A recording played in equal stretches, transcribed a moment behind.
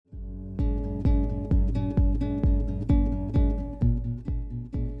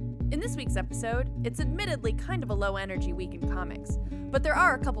this week's episode, it's admittedly kind of a low-energy week in comics, but there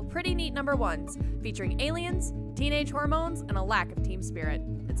are a couple pretty neat number ones, featuring aliens, teenage hormones, and a lack of team spirit.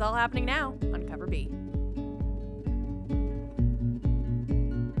 It's all happening now on Cover B.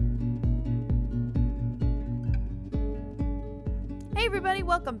 Hey everybody,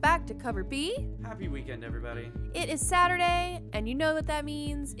 welcome back to Cover B. Happy weekend, everybody. It is Saturday, and you know what that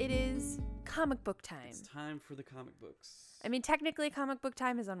means. It is comic book time. It's time for the comic books. I mean, technically, comic book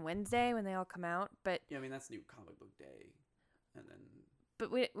time is on Wednesday when they all come out, but... Yeah, I mean, that's new comic book day. And then...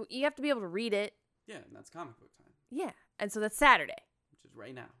 But you have to be able to read it. Yeah, and that's comic book time. Yeah, and so that's Saturday. Which is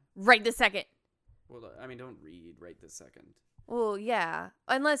right now. Right this second. Well, I mean, don't read right this second. Well, yeah.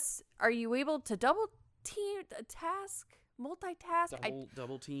 Unless, are you able to double team task? Multitask?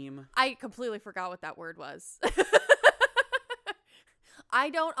 Double team. I completely forgot what that word was.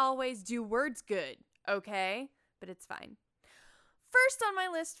 I don't always do words good, okay? But it's fine. First on my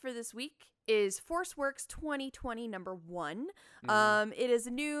list for this week is Force Works 2020 number 1. It is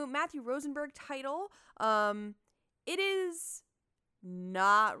a new Matthew Rosenberg title. It is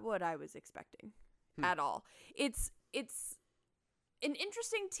not what I was expecting at all. It's an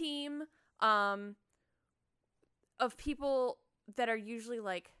interesting team of people that are usually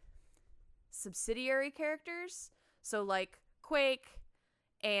like subsidiary characters. So like Quake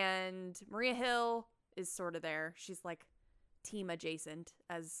and Maria Hill is sort of there. She's like team adjacent,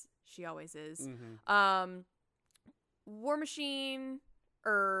 as she always is. War Machine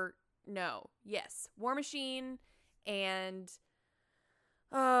and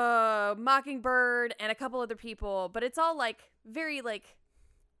Mockingbird and a couple other people, but it's all like very like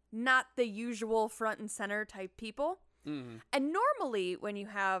not the usual front and center type people. And normally when you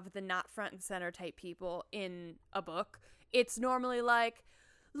have the not front and center type people in a book, it's normally like,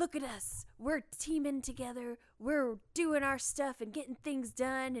 look at us, we're teaming together, we're doing our stuff and getting things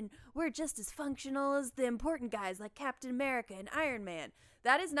done, and we're just as functional as the important guys like Captain America and Iron Man.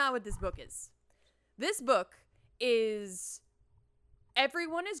 That is not what this book is. This book is,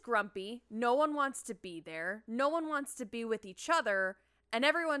 everyone is grumpy, no one wants to be there, no one wants to be with each other, and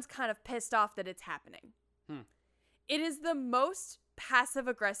everyone's kind of pissed off that it's happening. It is the most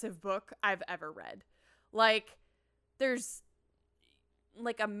passive-aggressive book I've ever read. Like, there's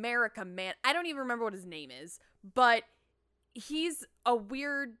like America Man. I don't even remember what his name is, but he's a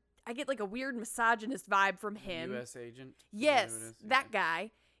weird, I get like a weird misogynist vibe from him. U.S. agent? Yes, that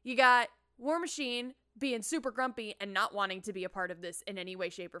guy. You got War Machine being super grumpy and not wanting to be a part of this in any way,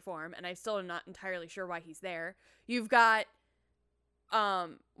 shape, or form, and I still am not entirely sure why he's there. You've got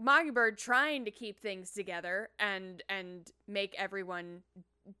Mockingbird trying to keep things together and make everyone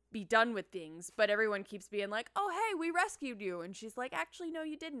be done with things, but everyone keeps being like, oh hey, we rescued you, and she's like, actually no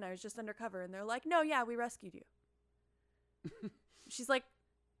you didn't, I was just undercover, and they're like, no, yeah, we rescued you. She's like,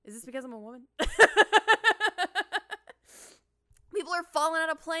 is this because I'm a woman? People are falling out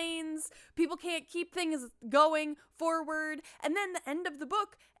of planes, people can't keep things going forward, and then the end of the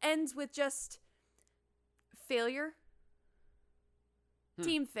book ends with just failure.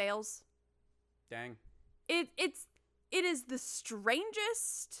 Team fails. Dang. It is the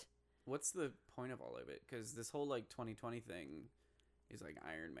strangest. What's the point of all of it? Because this whole like 2020 thing is like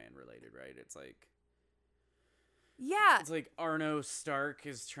Iron Man related, right? It's like, yeah, it's like Arno Stark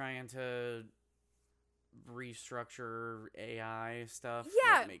is trying to restructure AI stuff.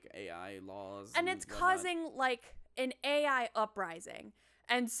 Yeah, like make AI laws, and it's whatnot. causing like an AI uprising,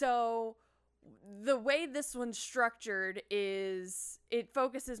 and so the way this one's structured is it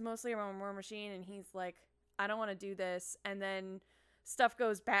focuses mostly around War Machine, and he's like, I don't want to do this, and then stuff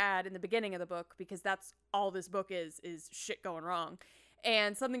goes bad in the beginning of the book, because that's all this book is shit going wrong,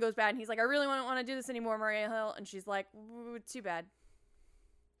 and something goes bad, and he's like, I really don't want to do this anymore, Maria Hill, and she's like, too bad.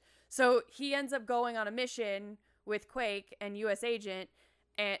 So he ends up going on a mission with Quake and U.S. Agent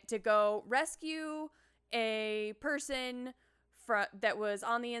and to go rescue a person that was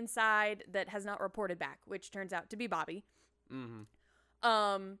on the inside that has not reported back, which turns out to be Bobby.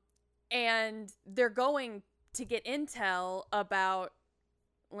 And they're going to get intel about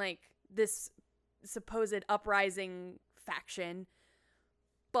like this supposed uprising faction,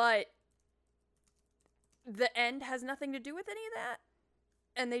 but the end has nothing to do with any of that,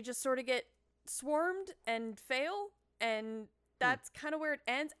 and they just sort of get swarmed and fail, and that's kind of where it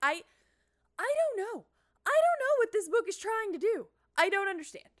ends. I don't know. I don't know what this book is trying to do. I don't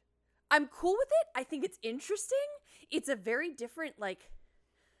understand. I'm cool with it. I think it's interesting. It's a very different, like,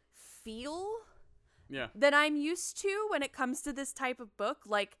 feel than I'm used to when it comes to this type of book.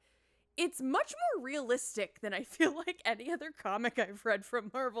 Like, it's much more realistic than I feel like any other comic I've read from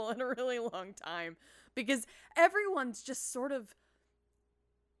Marvel in a really long time. Because everyone's just sort of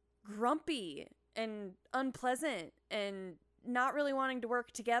grumpy and unpleasant and not really wanting to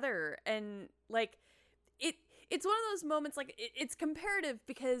work together. And like it's one of those moments, like it's comparative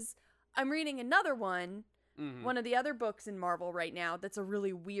because I'm reading another one, one of the other books in Marvel right now that's a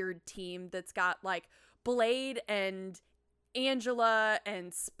really weird team that's got like Blade and Angela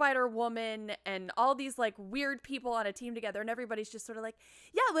and Spider-Woman and all these like weird people on a team together, and everybody's just sort of like,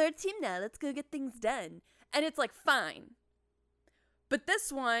 yeah, we're a team now, let's go get things done. And it's like, fine. But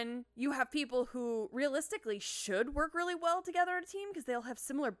this one, you have people who realistically should work really well together in a team because they'll have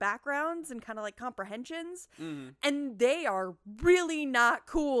similar backgrounds and kind of like comprehensions. And they are really not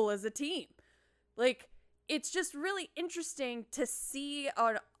cool as a team. Like, it's just really interesting to see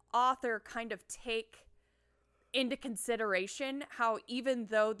an author kind of take into consideration how even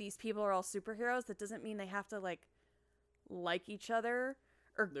though these people are all superheroes, that doesn't mean they have to like each other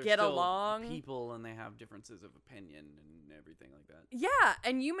or They're get still along. people, and they have differences of opinion and everything like that. Yeah,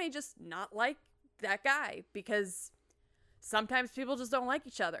 and you may just not like that guy because sometimes people just don't like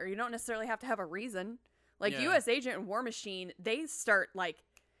each other. You don't necessarily have to have a reason. Like US Agent and War Machine, they start like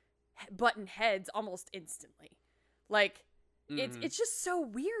button heads almost instantly. Like it's just so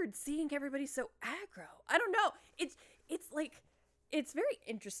weird seeing everybody so aggro. I don't know. It's like it's very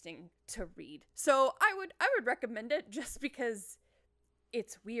interesting to read. So I would recommend it just because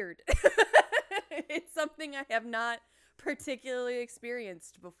it's weird. It's something I have not particularly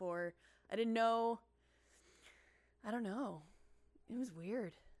experienced before. I didn't know. I don't know. It was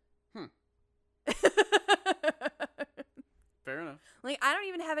weird. Fair enough. Like, I don't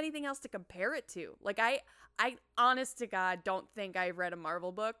even have anything else to compare it to. Like, I honest to God don't think I've read a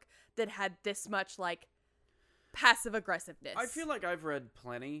Marvel book that had this much, like, passive aggressiveness. I feel like I've read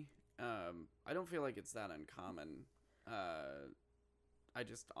plenty. I don't feel like it's that uncommon. I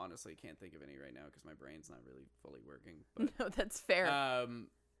just honestly can't think of any right now because my brain's not really fully working. But, no, that's fair.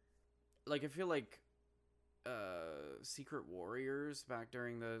 like, I feel like Secret Warriors back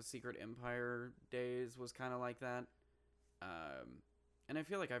during the Secret Empire days was kind of like that. And I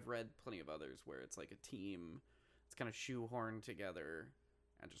feel like I've read plenty of others where it's like a team that's kind of shoehorned together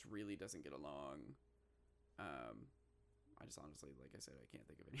and just really doesn't get along. I just honestly, like I said, I can't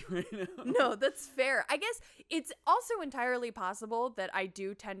think of any right now. No, that's fair. I guess it's also entirely possible that I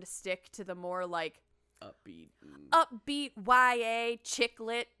do tend to stick to the more like upbeat YA chick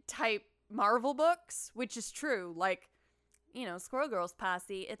lit type Marvel books, which is true. Like, you know, Squirrel Girl's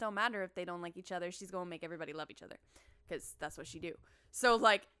posse, it don't matter if they don't like each other. She's going to make everybody love each other because that's what she do. So,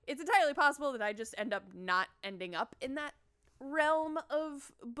 like, it's entirely possible that I just end up not ending up in that realm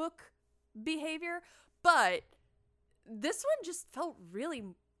of book behavior. But this one just felt really,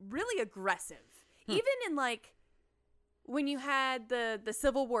 really aggressive. Even in, like, when you had the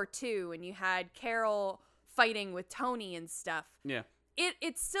Civil War II and you had Carol fighting with Tony and stuff. Yeah.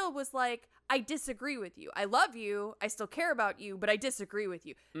 It still was like, I disagree with you. I love you. I still care about you, but I disagree with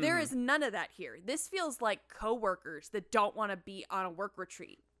you. There is none of that here. This feels like coworkers that don't want to be on a work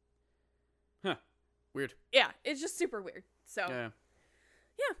retreat. Huh. Weird. Yeah, it's just super weird. So, Yeah.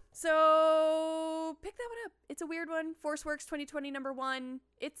 So pick that one up. It's a weird one. ForceWorks 2020 #1.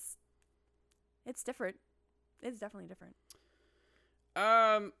 It's different. It's definitely different.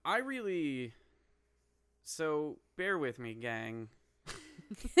 So bear with me, gang.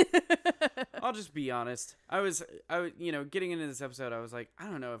 I'll just be honest. I was, getting into this episode, I was like, I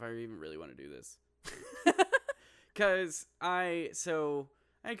don't know if I even really want to do this. Because I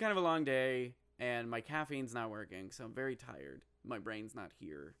had kind of a long day, and my caffeine's not working, so I'm very tired. My brain's not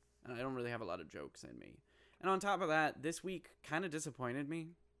here, and I don't really have a lot of jokes in me. And on top of that, this week kind of disappointed me,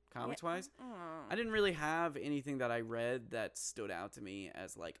 comics-wise. I didn't really have anything that I read that stood out to me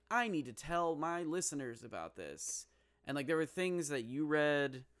as, like, I need to tell my listeners about this. And, like, there were things that you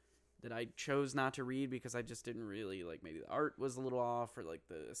read that I chose not to read because I just didn't really, like, maybe the art was a little off or, like,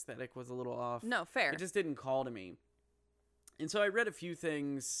 the aesthetic was a little off. No, fair. It just didn't call to me. And so I read a few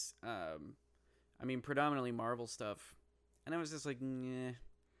things, predominantly Marvel stuff, and I was just like, nah.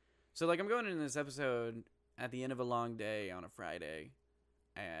 So, like, I'm going into this episode at the end of a long day on a Friday,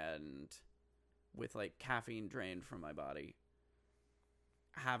 and with, like, caffeine drained from my body,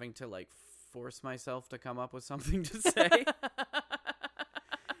 having to, like, force myself to come up with something to say.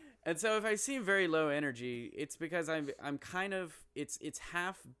 And so if I seem very low energy, it's because I'm kind of, it's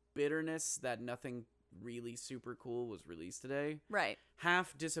half bitterness that nothing really super cool was released today. Right.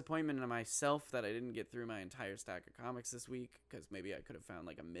 Half disappointment in myself that I didn't get through my entire stack of comics this week, because maybe I could have found,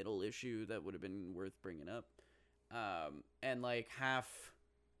 like, a middle issue that would have been worth bringing up. And, like, half,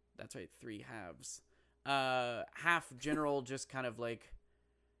 that's right, 3 halves. Half general just kind of, like,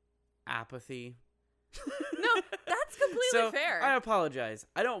 apathy. No, that's completely fair. I apologize.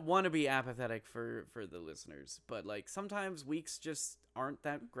 I don't want to be apathetic for the listeners, but like sometimes weeks just aren't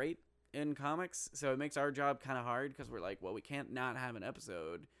that great in comics, so it makes our job kind of hard because we're like, well, we can't not have an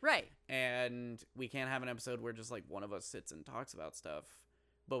episode, Right. and we can't have an episode where just like one of us sits and talks about stuff,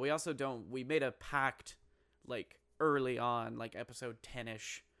 but we also don't. We made a pact like early on, like episode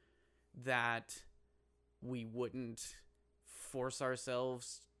 10ish, that we wouldn't force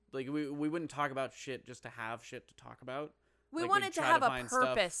ourselves. Like, we wouldn't talk about shit just to have shit to talk about. We Like, wanted to have a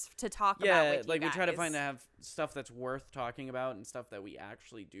purpose to talk about with you like, guys. we try to have stuff that's worth talking about and stuff that we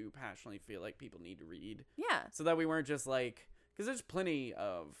actually do passionately feel like people need to read. Yeah. So that we weren't just like... Because there's plenty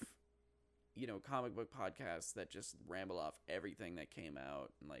of, comic book podcasts that just ramble off everything that came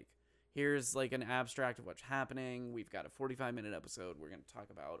out. And, like, here's, like, an abstract of what's happening. We've got a 45-minute episode. We're going to talk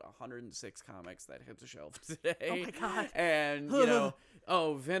about 106 comics that hit the shelf today. Oh, my God. And,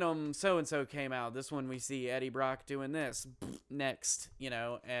 Venom so-and-so came out. This one we see Eddie Brock doing this. Next,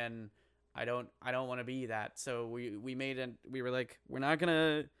 and I don't want to be that. So we were like, we're not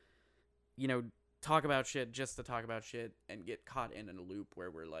going to, talk about shit just to talk about shit and get caught in a loop where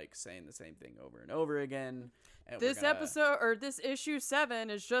we're, like, saying the same thing over and over again. And this episode, or this issue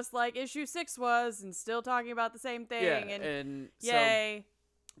 7 is just like issue 6 was and still talking about the same thing. Yeah, and so yay.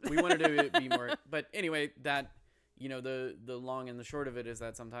 we wanted to be more... But anyway, that... the long and the short of it is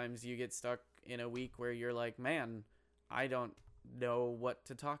that sometimes you get stuck in a week where you're like, man, I don't know what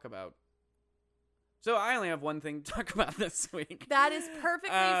to talk about. So I only have one thing to talk about this week. That is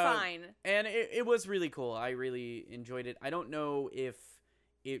perfectly fine. And it was really cool. I really enjoyed it. I don't know if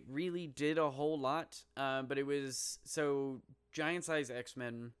it really did a whole lot, but it was... So Giant Size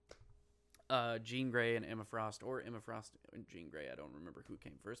X-Men... Jean Grey and Emma Frost, or Emma Frost and Jean Grey. I don't remember who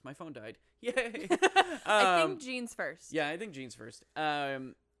came first. My phone died. Yay! I think Jean's first. Yeah, I think Jean's first.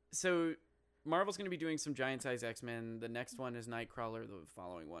 So Marvel's going to be doing some Giant Size X-Men. The next one is Nightcrawler. The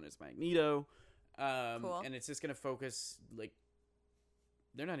following one is Magneto. Cool. And it's just going to focus, like,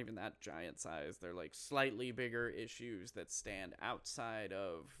 they're not even that giant size. They're, like, slightly bigger issues that stand outside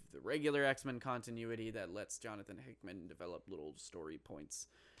of the regular X-Men continuity that lets Jonathan Hickman develop little story points.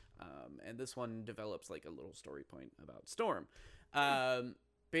 And this one develops like a little story point about Storm.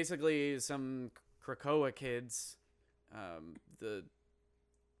 Basically, some Krakoa kids, the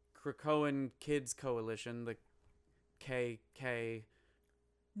Krakoan Kids Coalition, the KKC.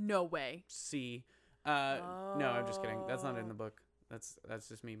 No way. No, I'm just kidding. That's not in the book. That's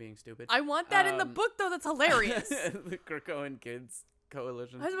just me being stupid. I want that in the book, though. That's hilarious. The Krakoan Kids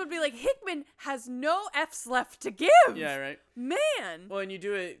Coalition. My husband would be like, Hickman has no F's left to give. Yeah, right. Man. Well, and you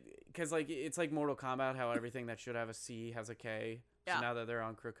do it because, like, it's like Mortal Kombat, how everything that should have a C has a K. Yeah. So now that they're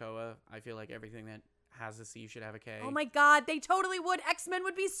on Krakoa, I feel like everything that has a C should have a K. Oh my God, they totally would. X-Men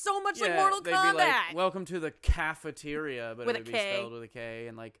would be so much like Mortal they'd Kombat. Be like, welcome to the cafeteria, but With it would a be K. spelled with a K.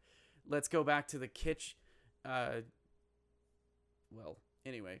 And, like, let's go back to the kitchen. Well,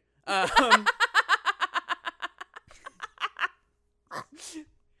 anyway.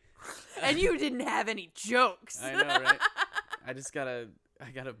 And you didn't have any jokes. I know, right? I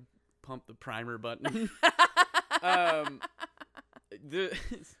gotta pump the primer button.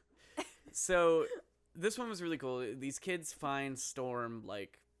 So this one was really cool. These kids find Storm,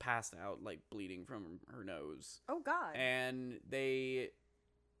 like, passed out, like, bleeding from her nose. Oh God. And they,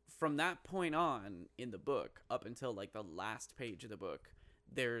 from that point on in the book, up until, like, the last page of the book,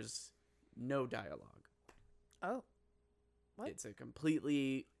 there's no dialogue. Oh. What? It's a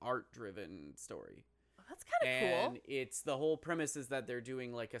completely art-driven story. Oh, that's kind of cool. And it's, the whole premise is that they're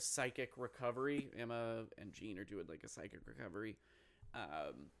doing, like, a psychic recovery. Emma and Jean are doing, like, a psychic recovery.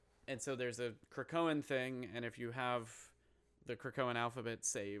 And so there's a Krakoan thing, and if you have the Krakoan alphabet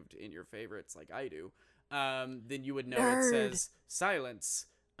saved in your favorites, like I do, then you would know Nerd. It says silence,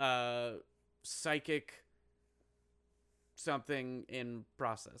 psychic something in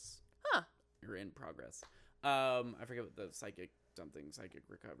process. Huh. Or in progress. I forget what the psychic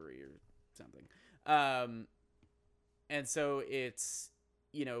recovery or something. And so it's,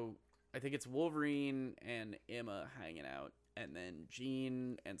 I think it's Wolverine and Emma hanging out, and then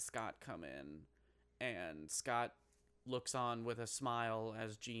Jean and Scott come in, and Scott looks on with a smile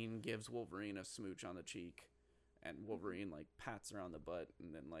as Jean gives Wolverine a smooch on the cheek, and Wolverine, like, pats her on the butt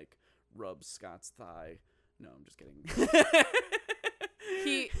and then, like, rubs Scott's thigh. No, I'm just kidding.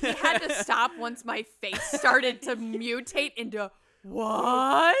 He had to stop once my face started to mutate into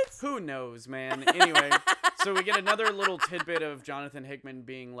what? Who knows, man? Anyway, so we get another little tidbit of Jonathan Hickman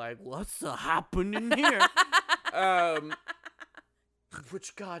being like, "What's happening here?"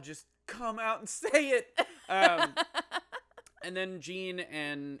 Which, God, just come out and say it. And then Jean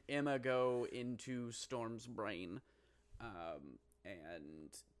and Emma go into Storm's brain, and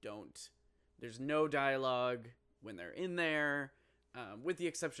there's no dialogue when they're in there, with the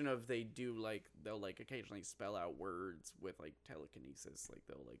exception of they'll like occasionally spell out words with like telekinesis, like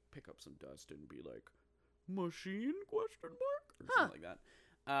they'll like pick up some dust and be like, machine or something like that.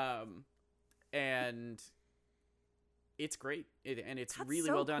 And it's great. It's That's really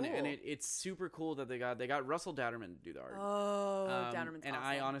so well done. cool. And it's super cool that they got Russell Dowderman to do the art. Oh, Dowderman's and awesome.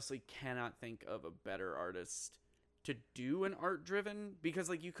 I honestly cannot think of a better artist to do an art driven, because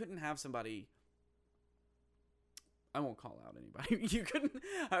like you couldn't have somebody, I won't call out anybody.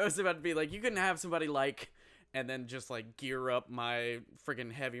 I was about to be like, you couldn't have somebody like, and then just like gear up my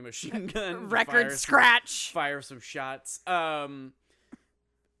friggin' heavy machine gun. Record scratch. Fire some shots.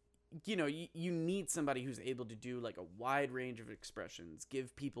 You know, you need somebody who's able to do like a wide range of expressions,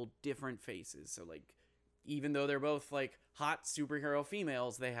 give people different faces. So like, even though they're both like hot superhero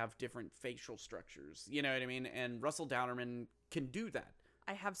females, they have different facial structures. You know what I mean? And Russell Dowderman can do that.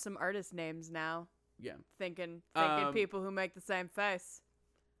 I have some artist names now. Yeah. Thinking people who make the same face.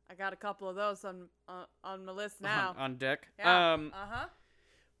 I got a couple of those on my list now. On deck. Yeah.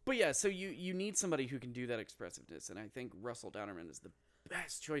 But yeah, so you need somebody who can do that expressiveness, and I think Russell Dowderman is the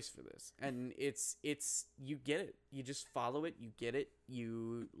best choice for this. And it's you get it. You just follow it. You get it.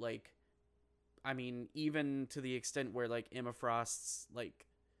 You like, I mean, even to the extent where like Emma Frost's like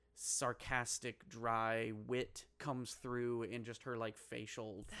sarcastic, dry wit comes through in just her like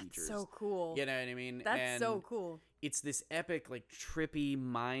facial features. So cool. You know what I mean? That's so cool. It's this epic, like trippy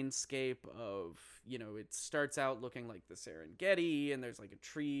mindscape of, you know, it starts out looking like the Serengeti, and there's like a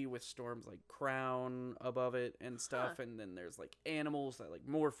tree with Storm's like crown above it and stuff, and then there's like animals that like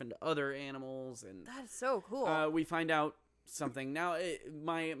morph into other animals, and that's so cool. we find out something now.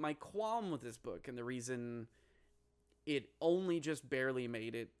 My qualm with this book, and the reason it only just barely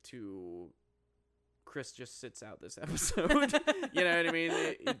made it to Chris just sits out this episode. You know what I mean?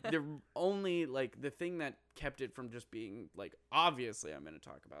 They're only like the thing that kept it from just being like, obviously I'm going to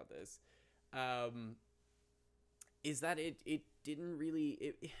talk about this, is that it didn't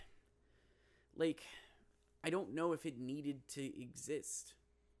really, like, I don't know if it needed to exist.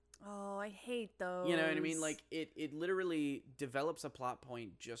 Oh, I hate those. You know what I mean? Like it literally develops a plot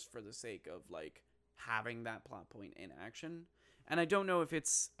point just for the sake of like having that plot point in action. And I don't know if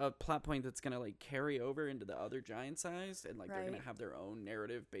it's a plot point that's going to like carry over into the other Giant Size, and like they're going to have their own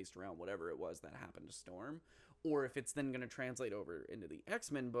narrative based around whatever it was that happened to Storm, or if it's then going to translate over into the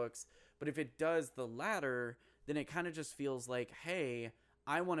X-Men books. But if it does the latter, then it kind of just feels like, hey,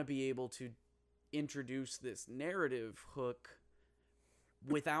 I want to be able to introduce this narrative hook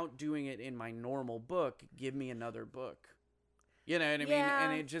without doing it in my normal book. Give me another book. You know what I mean?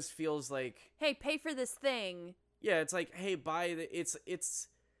 And it just feels like, hey, pay for this thing. Yeah, it's like, hey, buy the it's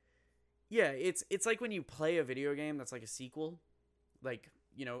like when you play a video game that's like a sequel. Like,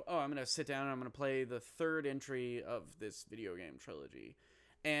 you know, oh, I'm going to sit down and I'm going to play the third entry of this video game trilogy.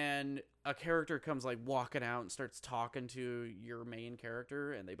 And a character comes like walking out and starts talking to your main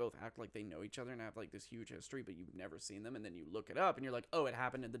character, and they both act like they know each other and have like this huge history, but you've never seen them, and then you look it up and you're like, oh, it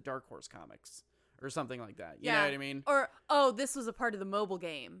happened in the Dark Horse comics or something like that. You know what I mean? Or, oh, this was a part of the mobile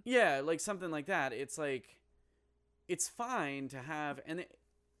game. Yeah, like something like that. It's like, it's fine to have, and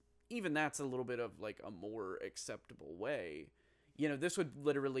even that's a little bit of like a more acceptable way. You know, this would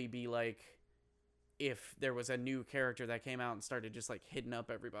literally be like if there was a new character that came out and started just like hitting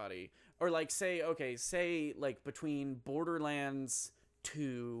up everybody, or like say like between Borderlands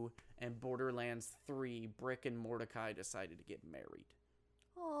 2 and Borderlands 3, Brick and Mordecai decided to get married.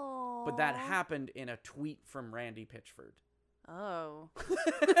 Oh. But that happened in a tweet from Randy Pitchford. Oh.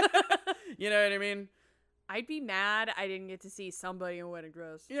 You know what I mean? I'd be mad I didn't get to see somebody in wedding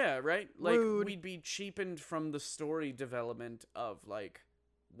dress. Yeah, right? Like, Rude. We'd be cheapened from the story development of, like,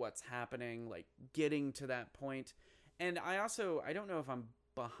 what's happening, like, getting to that point. And I don't know if I'm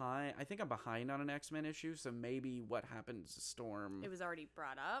behind. I think I'm behind on an X-Men issue, so maybe what happened to Storm. It was already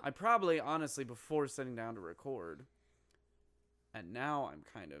brought up. I probably, honestly, before sitting down to record. And now I'm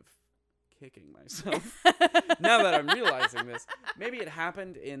kind of kicking myself. Now that I'm realizing this. Maybe it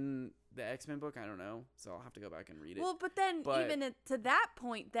happened in the X-Men book, I don't know, so I'll have to go back and read it. Well, but then even to that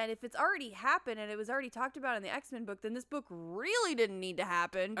point, then if it's already happened and it was already talked about in the X-Men book, then this book really didn't need to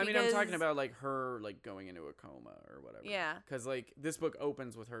happen. I mean, I'm talking about like her like going into a coma or whatever. Yeah. Because like this book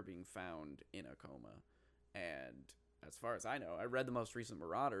opens with her being found in a coma, and as far as I know, I read the most recent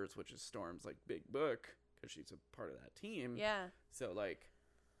Marauders, which is Storm's like big book because she's a part of that team. Yeah. So like,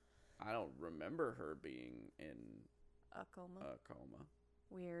 I don't remember her being in a coma. A coma.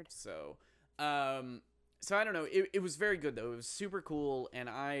 Weird. So, So I don't know. It was very good though. It was super cool, and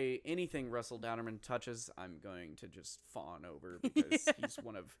anything Russell Downerman touches, I'm going to just fawn over because he's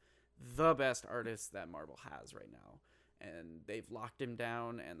one of the best artists that Marvel has right now, and they've locked him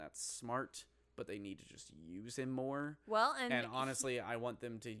down, and that's smart. But they need to just use him more. Well, and honestly, I want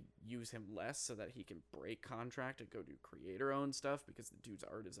them to use him less so that he can break contract and go do creator-owned stuff because the dude's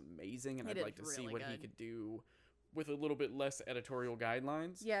art is amazing, and I'd like to see what he could do with a little bit less editorial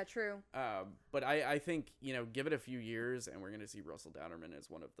guidelines. Yeah, true. But I think, give it a few years and we're going to see Russell Downerman as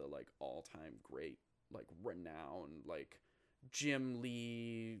one of the like all-time great, like renowned, like Jim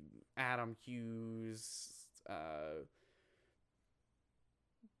Lee, Adam Hughes,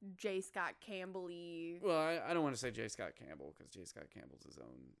 J. Scott Campbell-y. Well, I don't want to say J. Scott Campbell because J. Scott Campbell's his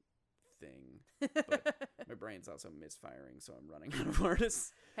own thing. But my brain's also misfiring, so I'm running out of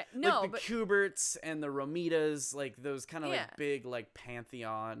artists. No, like the Kuberts and the Romitas, like those kind of like big like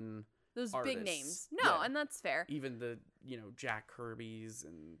pantheon. Those artists. Big names. No, and that's fair. Even the Jack Kirby's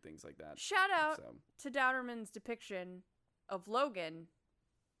and things like that. Shout out to Dowderman's depiction of Logan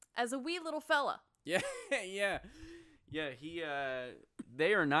as a wee little fella. Yeah, yeah. Yeah,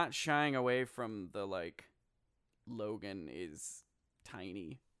 they are not shying away from the, like, Logan is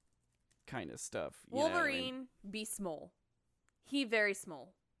tiny kind of stuff. Wolverine be small. He very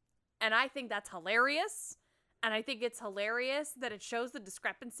small. And I think that's hilarious. And I think it's hilarious that it shows the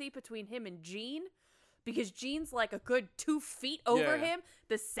discrepancy between him and Jean. Because Jean's, like, a good 2 feet over him.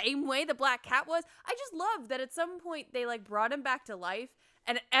 The same way the Black Cat was. I just love that at some point they, like, brought him back to life.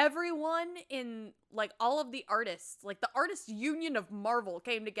 And everyone in, like, all of the artists, like, the Artists Union of Marvel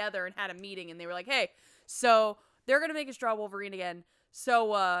came together and had a meeting. And they were like, hey, so they're going to make us draw Wolverine again.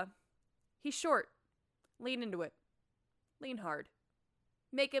 So, he's short. Lean into it. Lean hard.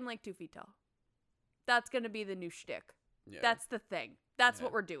 Make him, like, 2 feet tall. That's going to be the new shtick. Yeah. That's the thing. That's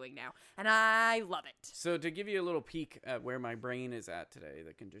what we're doing now. And I love it. So to give you a little peek at where my brain is at today,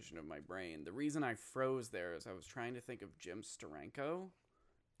 the condition of my brain, the reason I froze there is I was trying to think of Jim Steranko.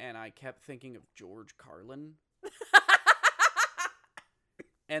 And I kept thinking of George Carlin.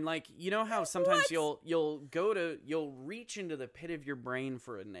 And like, you know how sometimes you'll reach into the pit of your brain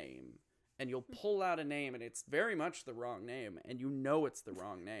for a name and you'll pull out a name and it's very much the wrong name and you know it's the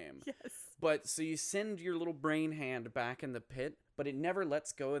wrong name. Yes. But so you send your little brain hand back in the pit, but it never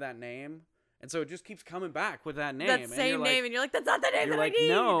lets go of that name. And so it just keeps coming back with that name. That same name, and you're like, that's not the name that I need. You're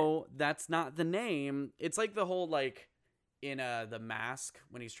like, no, that's not the name. It's like the whole, like, in The Mask,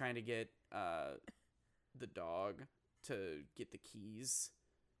 when he's trying to get the dog to get the keys,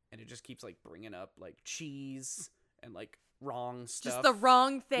 and it just keeps, like, bringing up, like, cheese and, like, wrong stuff. Just the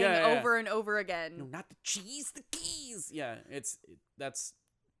wrong thing over and over again. No, not the cheese, the keys. Yeah, that's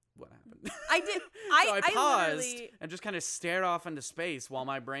what happened. I did. So I paused and just kind of stared off into space while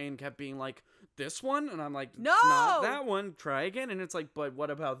my brain kept being like, this one? And I'm like, no, not that one. Try again. And it's like, but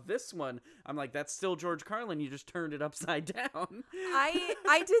what about this one? I'm like, that's still George Carlin. You just turned it upside down.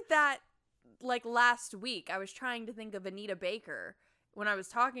 I did that like last week. I was trying to think of Anita Baker when I was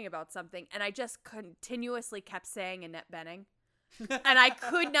talking about something, and I just continuously kept saying Annette Bening. And I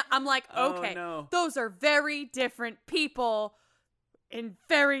could not. I'm like, okay, those are very different people in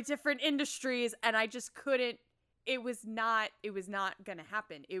very different industries, and I just couldn't. It was not gonna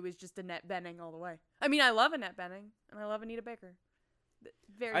happen. It was just Annette Bening all the way. I mean, I love Annette Bening and I love Anita Baker.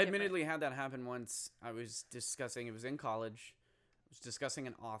 Very I admittedly had that happen once. I was discussing, it was in college, I was discussing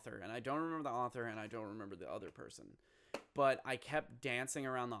an author, and I don't remember the author and I don't remember the other person, but I kept dancing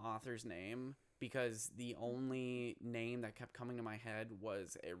around the author's name because the only name that kept coming to my head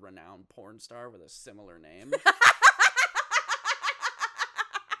was a renowned porn star with a similar name.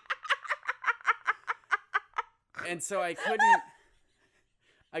 And so I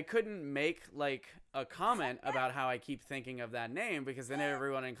couldn't make like a comment about how I keep thinking of that name, because then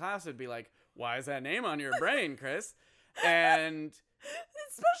everyone in class would be like, why is that name on your brain, Chris? And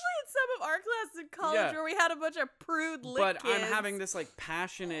especially in some of our classes in college where we had a bunch of prude lit kids. I'm having this like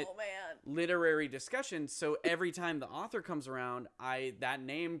passionate literary discussion, so every time the author comes around, that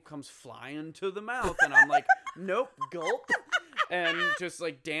name comes flying to the mouth, and I'm like, nope, gulp. And just,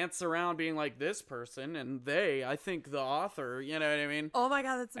 like, dance around being like, this person and I think the author, you know what I mean? Oh, my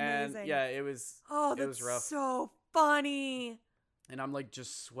God, that's amazing. And, yeah, it was rough. So funny. And I'm, like,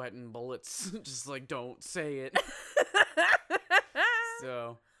 just sweating bullets. Just, like, don't say it.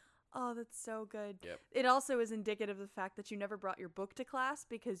 So. Oh, that's so good. Yep. It also is indicative of the fact that you never brought your book to class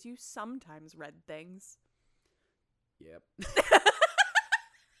because you sometimes read things. Yep.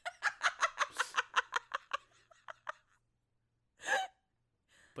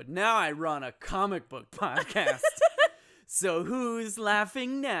 But now I run a comic book podcast. So who's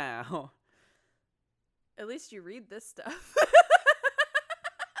laughing now? At least you read this stuff.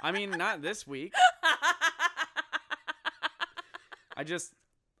 I mean, not this week. I just,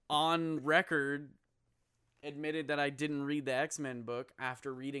 on record, admitted that I didn't read the X-Men book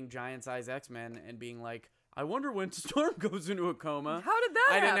after reading Giant Size X-Men and being like, I wonder when Storm goes into a coma. How did that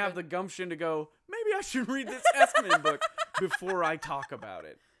I didn't happen? have the gumption to go, maybe I should read this X-Men book before I talk about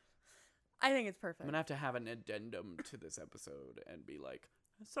it. I think it's perfect. I'm going to have an addendum to this episode and be like,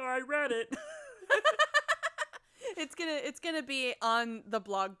 so I read it. It's gonna be on the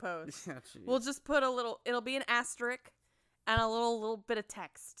blog post. Yeah, We'll just put it'll be an asterisk and a little bit of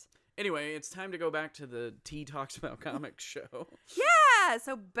text. Anyway, it's time to go back to the T Talks About Comics show. Yeah,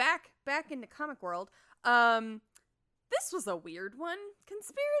 so back into comic world. This was a weird one.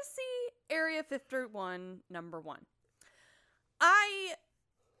 Conspiracy Area 51 #1. I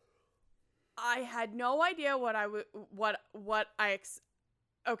had no idea what I would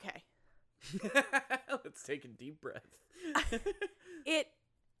okay. Let's take a deep breath.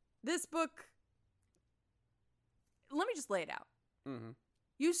 This book, let me just lay it out. Mm-hmm.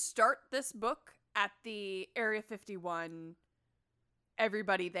 You start this book at the Area 51,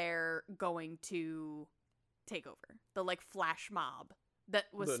 everybody there going to take over. The like flash mob that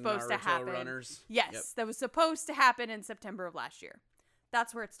was The supposed to Naruto happen. runners. Yes, Yep. that was supposed to happen in September of last year.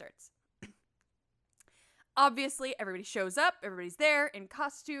 That's where it starts. Obviously, everybody shows up. Everybody's there in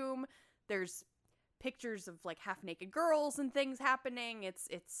costume. There's pictures of like half-naked girls and things happening.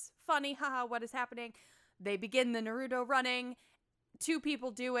 It's funny, haha, what is happening? They begin the Naruto running. 2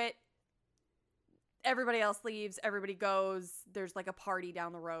 people do it. Everybody else leaves. Everybody goes. There's like a party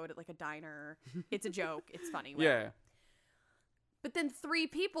down the road at like a diner. It's a joke. It's funny. Whatever. Yeah. But then 3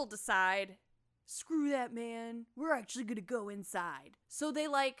 people decide, screw that, man. We're actually going to go inside. So they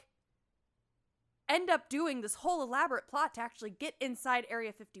like end up doing this whole elaborate plot to actually get inside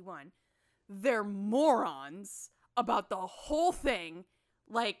Area 51. They're morons about the whole thing.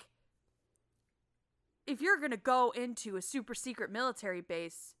 Like, if you're going to go into a super secret military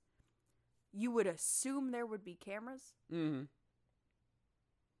base, you would assume there would be cameras. Mm-hmm.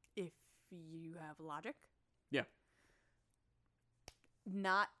 If you have logic. Yeah.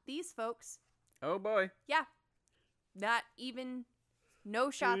 Not these folks. Oh boy. Yeah. Not even, no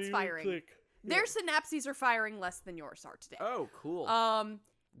shots firing. Click. Their synapses are firing less than yours are today. Oh, cool.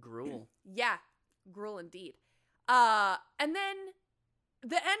 Gruel. Yeah, gruel indeed. And then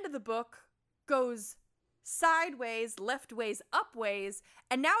the end of the book goes sideways, leftways, upways,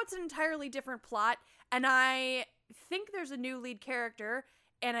 and now it's an entirely different plot, and I think there's a new lead character,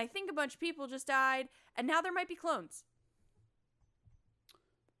 and I think a bunch of people just died, and now there might be clones.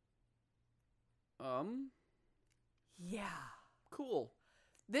 Yeah. Cool.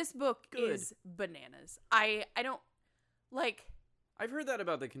 This book Good. is bananas. I don't, like... I've heard that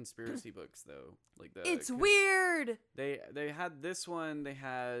about the conspiracy books, though. Like It's weird! They had this one. They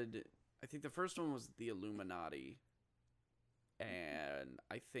had, I think the first one was the Illuminati, and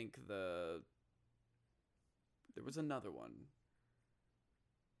I think there was another one,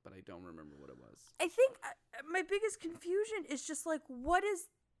 but I don't remember what it was. I think my biggest confusion is just like, what is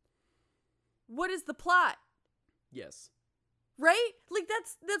the plot? Yes. Right? Like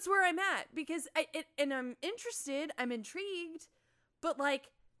that's where I'm at, because and I'm interested, I'm intrigued, but like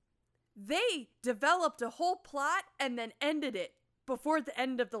they developed a whole plot and then ended it before the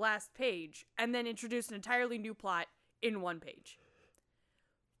end of the last page and then introduced an entirely new plot in one page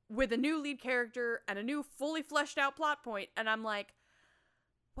with a new lead character and a new fully fleshed out plot point, and I'm like,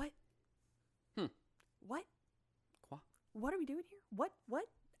 what? What? What are we doing here? What?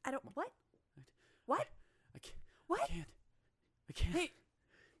 I don't, what? I can't. What? I can't. Hey.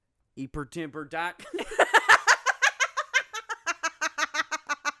 Eeper timper doc.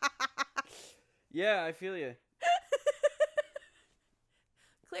 Yeah, I feel you.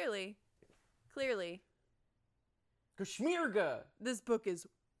 Clearly. Kashmirga. This book is,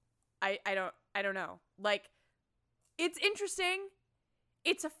 I don't know. Like, it's interesting.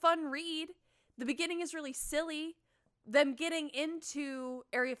 It's a fun read. The beginning is really silly. Them getting into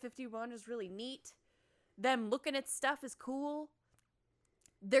Area 51 is really neat. Them looking at stuff is cool.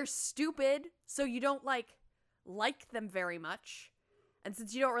 They're stupid, so you don't like them very much. And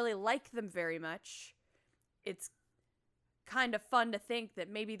since you don't really like them very much, it's kind of fun to think that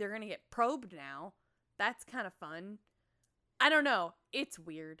maybe they're going to get probed now. That's kind of fun. I don't know. It's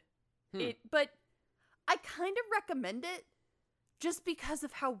weird. But I kind of recommend it just because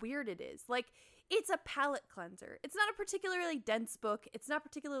of how weird it is. Like, it's a palate cleanser. It's not a particularly dense book. It's not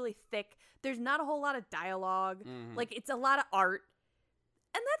particularly thick. There's not a whole lot of dialogue. Mm-hmm. Like, it's a lot of art.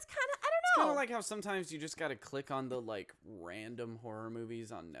 And that's kind of, I don't It's know. kind of like how sometimes you just gotta click on the like random horror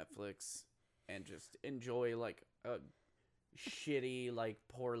movies on Netflix, and just enjoy like a shitty, like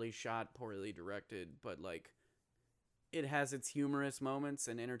poorly shot, poorly directed, but like it has its humorous moments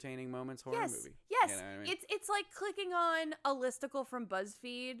and entertaining moments horror movie. Yes. You know what I mean? It's like clicking on a listicle from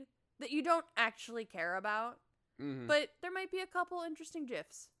BuzzFeed that you don't actually care about, but there might be a couple interesting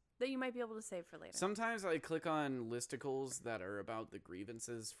GIFs that you might be able to save for later. Sometimes I click on listicles that are about the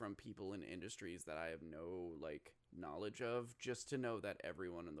grievances from people in industries that I have no like knowledge of, just to know that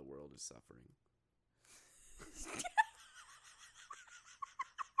everyone in the world is suffering.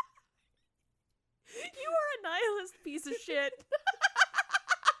 You are a nihilist piece of shit.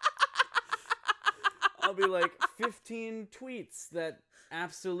 I'll be like 15 tweets that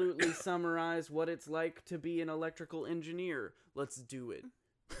absolutely summarize what it's like to be an electrical engineer. Let's do it.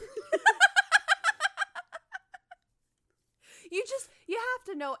 You have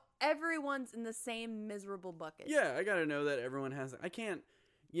to know everyone's in the same miserable bucket. Yeah, I gotta know that everyone has. I can't,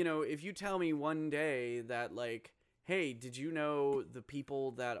 if you tell me one day that, like, hey, did you know the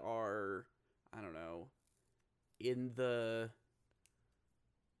people that are, I don't know, in the.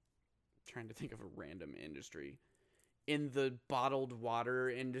 Trying to think of a random industry. In the bottled water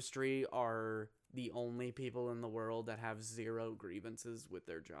industry are the only people in the world that have zero grievances with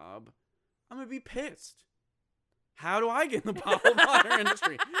their job? I'm gonna be pissed. How do I get in the bottled water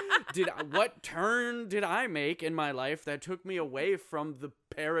industry? What turn did I make in my life that took me away from the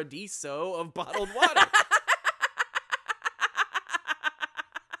paradiso of bottled water?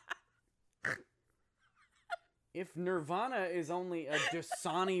 If Nirvana is only a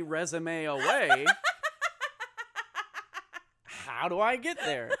Dasani resume away, how do I get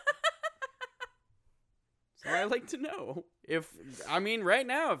there? So I like to know. Right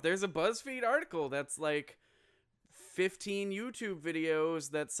now, if there's a BuzzFeed article that's like 15 YouTube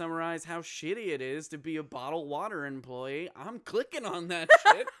videos that summarize how shitty it is to be a bottled water employee, I'm clicking on that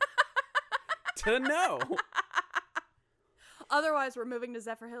shit to know. Otherwise, we're moving to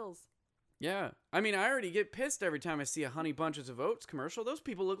Zephyr Hills. Yeah. I already get pissed every time I see a Honey Bunches of Oats commercial. Those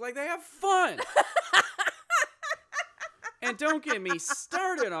people look like they have fun. And don't get me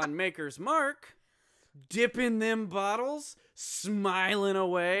started on Maker's Mark. Dipping them bottles, smiling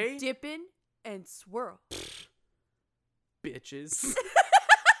away. Dipping and swirl. Bitches.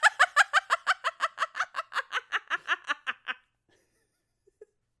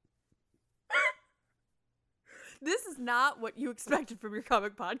 This is not what you expected from your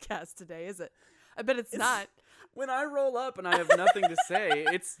comic podcast today, is it? I bet it's not. When I roll up and I have nothing to say,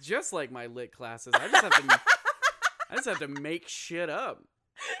 it's just like my lit classes. I just have to make shit up.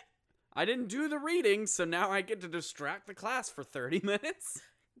 I didn't do the reading, so now I get to distract the class for 30 minutes.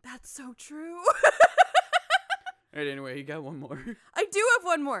 That's so true. All right, anyway, you got one more. I do have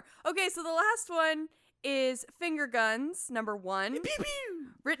one more. Okay, so the last one is Finger Guns, number 1. Pew, pew.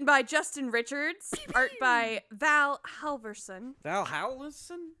 Written by Justin Richards. Pew, pew. Art by Val Halverson. Val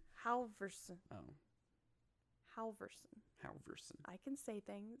Halverson? Halverson. Oh. Halverson. Halverson. I can say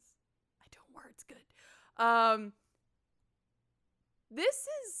things. I don't words good. This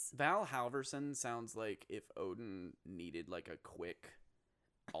is... Val Halverson sounds like if Odin needed like a quick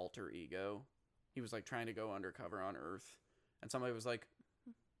alter ego. He was like trying to go undercover on Earth. And somebody was like,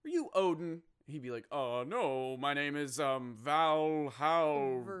 "Are you Odin?" He'd be like, "Oh, no, my name is Val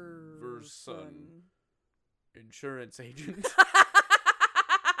Halverson, insurance agent."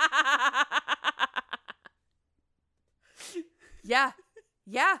 Yeah,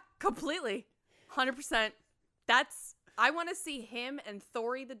 completely. 100%. I want to see him and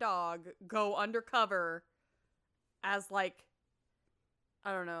Thori the dog go undercover as like,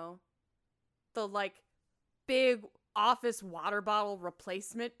 I don't know, the like big office water bottle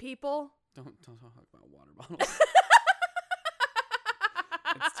replacement people. Don't talk about water bottles.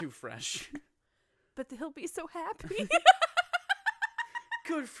 It's too fresh. But he'll be so happy.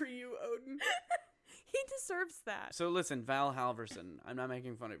 Good for you, Odin. He deserves that. So listen, Val Halverson, I'm not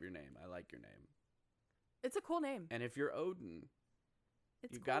making fun of your name. I like your name. It's a cool name. And if you're Odin,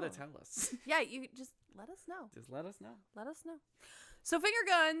 you cool. gotta tell us. Yeah, you just let us know. Just let us know. Let us know. So Finger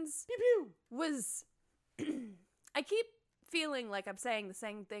Guns Pew pew. was... I keep feeling like I'm saying the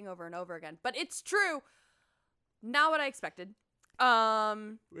same thing over and over again, but it's true. Not what I expected.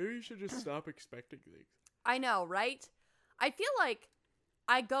 Maybe you should just stop expecting things. I know, right? I feel like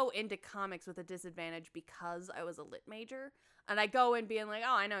I go into comics with a disadvantage because I was a lit major, and I go in being like,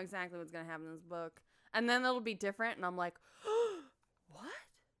 oh, I know exactly what's going to happen in this book. And then it'll be different, and I'm like, what?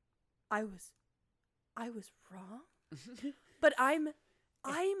 I was wrong? But I'm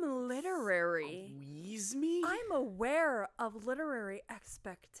literary. Wheeze me? I'm aware of literary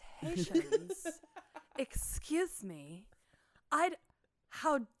expectations. Excuse me.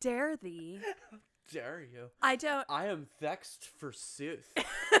 How dare thee? Dare you? I don't. I am vexed forsooth.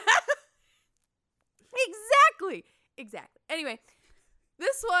 Exactly. Anyway,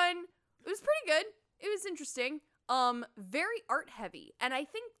 this one, it was pretty good. It was interesting. Very art heavy. And I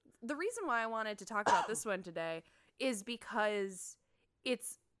think the reason why I wanted to talk about this one today is because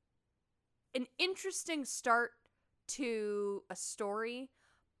it's an interesting start to a story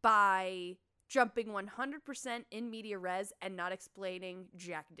by jumping 100% in media res and not explaining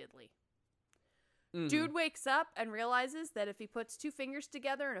jack diddly. Mm-hmm. Dude wakes up and realizes that if he puts two fingers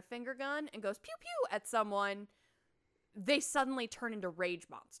together and a finger gun and goes pew pew at someone, they suddenly turn into rage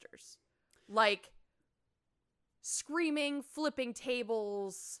monsters. Like screaming, flipping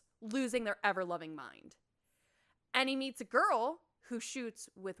tables, losing their ever-loving mind. And he meets a girl who shoots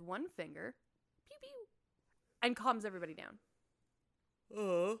with one finger, pew pew, and calms everybody down.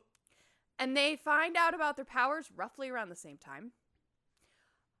 And they find out about their powers roughly around the same time.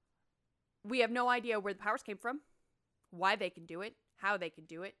 We have no idea where the powers came from, why they can do it, how they can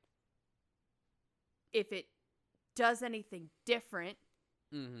do it, if it does anything different.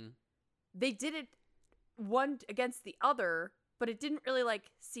 Mm-hmm. They did it one against the other, but it didn't really like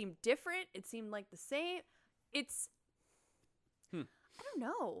seem different. It seemed like the same. It's, I don't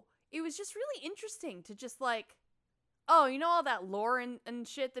know. It was just really interesting to just like, oh, you know all that lore and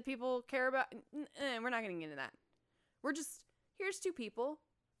shit that people care about? We're not going to get into that. We're just, here's two people.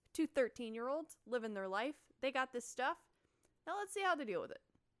 Two 13-year-olds living their life. They got this stuff. Now let's see how they deal with it.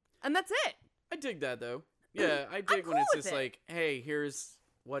 And that's it. I dig that, though. Yeah, I dig when it's just like, hey, here's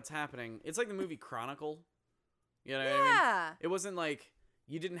what's happening. It's like the movie Chronicle. You know what I mean? It wasn't like,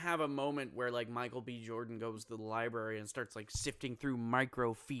 you didn't have a moment where, like, Michael B. Jordan goes to the library and starts, like, sifting through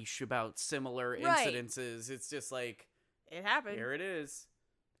microfiche about similar incidences. It's just like, it happened. Here it is.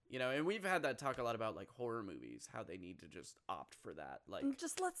 You know, and we've had that talk a lot about, like, horror movies, how they need to just opt for that. Like,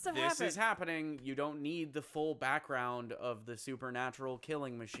 just let stuff happen. This is happening. You don't need the full background of the supernatural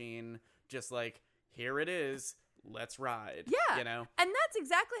killing machine. Just like, here it is. Let's ride. Yeah. You know? And that's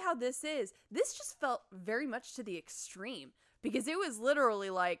exactly how this is. This just felt very much to the extreme. Because it was literally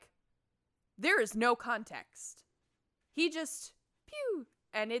like, there is no context. He just pew,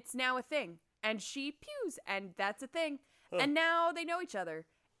 and it's now a thing. And she pews, and that's a thing. And now they know each other.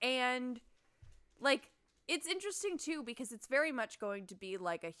 And, like, it's interesting, too, because it's very much going to be,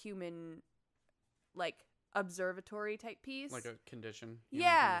 like, a human, like, observatory type piece. Like a condition.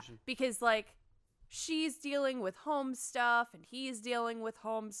 Yeah, condition. Because, like, she's dealing with home stuff, and he's dealing with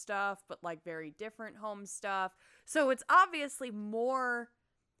home stuff, but, like, very different home stuff. So it's obviously more,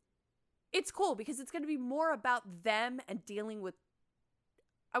 it's cool, because it's going to be more about them and dealing with,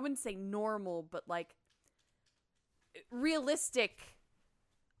 I wouldn't say normal, but, like, realistic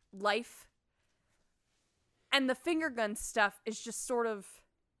life. And the finger gun stuff is just sort of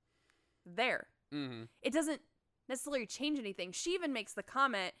there. Mm-hmm. It doesn't necessarily change anything. She even makes the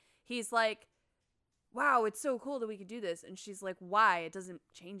comment, he's like, wow, it's so cool that we could do this. And she's like, why? It doesn't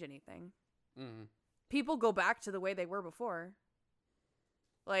change anything. Mm-hmm. People go back to the way they were before.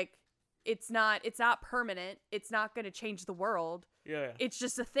 Like, it's not permanent. It's not going to change the world. Yeah. It's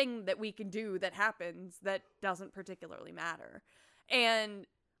just a thing that we can do that happens that doesn't particularly matter. And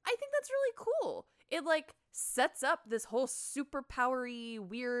I think that's really cool. It, like, sets up this whole super powery,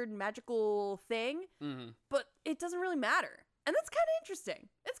 weird, magical thing, but it doesn't really matter. And that's kind of interesting.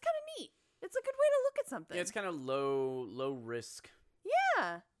 It's kind of neat. It's a good way to look at something. Yeah, it's kind of low risk.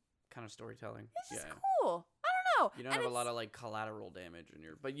 Yeah. Kind of storytelling. It's just cool. I don't know. You don't have a lot of, like, collateral damage in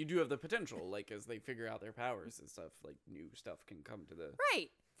your, but you do have the potential, like, as they figure out their powers and stuff, like, new stuff can come to the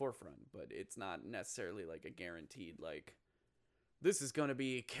forefront, but it's not necessarily, like, a guaranteed, like, this is going to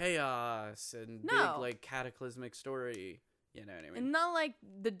be chaos and big, like, cataclysmic story. You know what I mean? And not like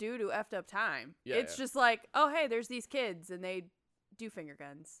the dude who effed up time. Yeah, it's just like, oh, hey, there's these kids and they do finger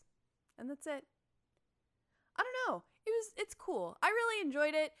guns. And that's it. I don't know. It's cool. I really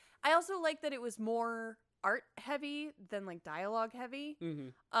enjoyed it. I also like that it was more art heavy than, like, dialogue heavy.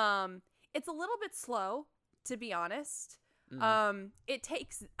 Mm-hmm. It's a little bit slow, to be honest. Mm-hmm. It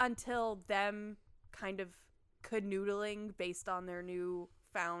takes until them kind of canoodling based on their new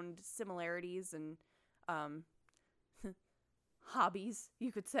found similarities and hobbies,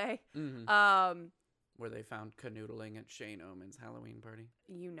 you could say. Mm-hmm. Where they found canoodling at Shane Omen's Halloween party.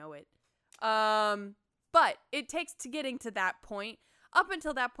 You know it. But it takes to getting to that point. Up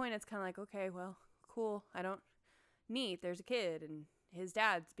until that point, it's kind of like, okay, well, cool. Neat. There's a kid and his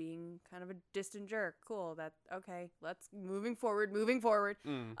dad's being kind of a distant jerk. Cool. Okay. Let's moving forward.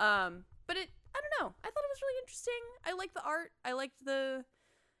 Mm. But I don't know. I thought it was really interesting. I liked the art. I liked the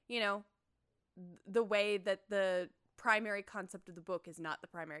way that the primary concept of the book is not the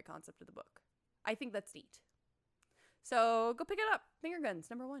primary concept of the book. I think that's neat. So go pick it up. Finger Guns,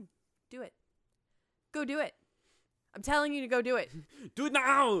 #1. Do it. Go do it. I'm telling you to go do it. Do it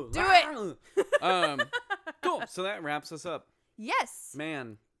now. Do it. Cool. So that wraps us up. Yes.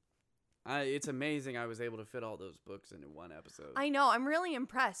 Man, it's amazing I was able to fit all those books into one episode. I know. I'm really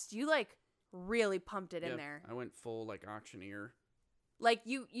impressed. You like really pumped it in there. I went full like auctioneer. Like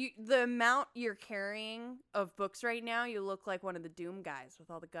you the amount you're carrying of books right now, you look like one of the Doom guys with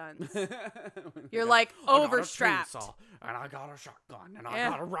all the guns. You're like overstrapped. And I got a shotgun and I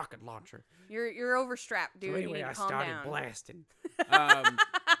got a rocket launcher. You're overstrapped, dude. So anyway, you need I to calm started down. blasting.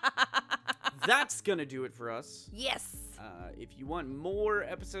 That's gonna do it for us. Yes. If you want more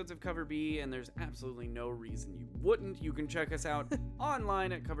episodes of Cover B, and there's absolutely no reason you wouldn't, you can check us out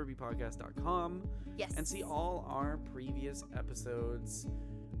online at coverbpodcast.com. Yes. And see all our previous episodes,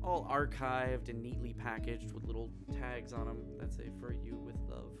 all archived and neatly packaged with little tags on them that say "For You with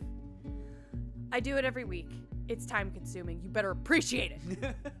Love." I do it every week. It's time consuming. You better appreciate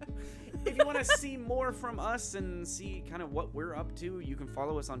it. If you want to see more from us and see kind of what we're up to, you can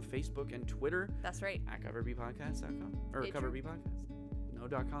follow us on Facebook and Twitter. That's right. At coverbpodcast.com. Or coverbpodcast. No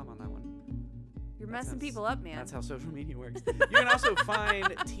 .com on that one. You're messing people up, man. That's how social media works. You can also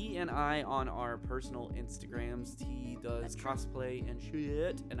find T and I on our personal Instagrams. T does cosplay and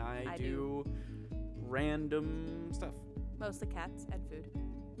shit, and I do random stuff. Mostly cats and food.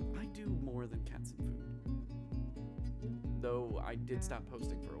 I do more than cats and food. Though I did stop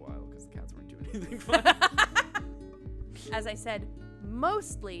posting for a while because the cats weren't doing anything fun. As I said,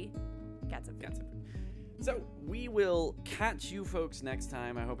 mostly cats and food. Cats and food. So we will catch you folks next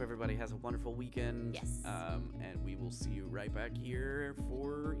time. I hope everybody has a wonderful weekend. Yes. And we will see you right back here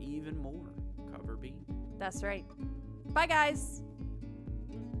for even more Cover B. That's right. Bye, guys.